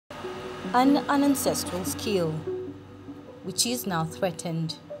an ancestral skill, which is now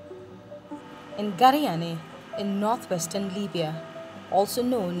threatened. In Gariane, in northwestern Libya, also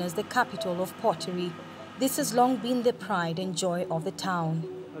known as the capital of pottery, this has long been the pride and joy of the town.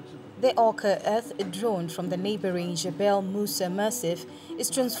 The ochre earth drawn from the neighboring Jebel Musa Massif is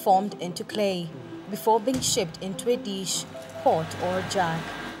transformed into clay before being shipped into a dish, pot or jug.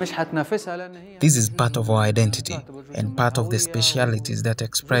 This is part of our identity and part of the specialities that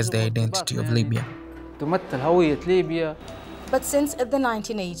express the identity of Libya. But since the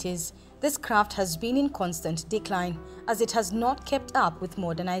 1980s, this craft has been in constant decline as it has not kept up with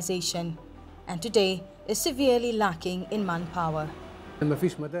modernization, and today is severely lacking in manpower.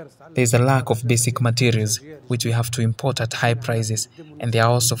 There is a lack of basic materials, which we have to import at high prices, and there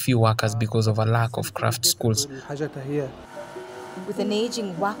are also few workers because of a lack of craft schools. With an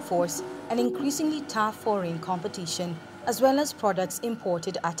aging workforce and increasingly tough foreign competition, as well as products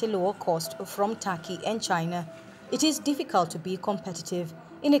imported at a lower cost from Turkey and China, it is difficult to be competitive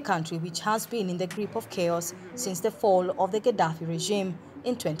in a country which has been in the grip of chaos since the fall of the Gaddafi regime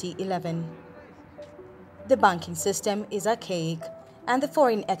in 2011. The banking system is archaic, and the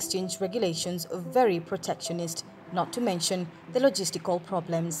foreign exchange regulations are very protectionist, not to mention the logistical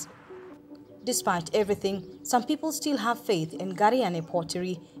problems. Despite everything, some people still have faith in Gariane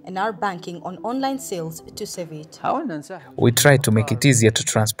pottery and are banking on online sales to save it. We try to make it easier to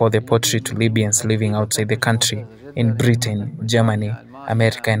transport the pottery to Libyans living outside the country, in Britain, Germany,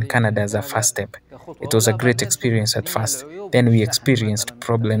 America and Canada as a first step. It was a great experience at first. Then we experienced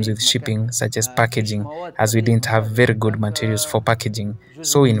problems with shipping, such as packaging, as we didn't have very good materials for packaging,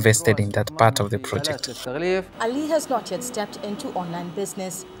 so we invested in that part of the project. Ali has not yet stepped into online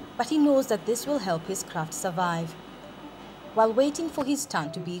business, but he knows that this will help his craft survive. While waiting for his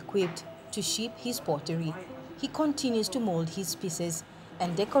turn to be equipped to ship his pottery, he continues to mold his pieces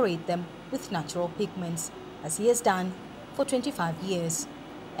and decorate them with natural pigments, as he has done for 25 years,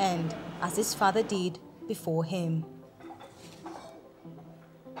 and as his father did before him.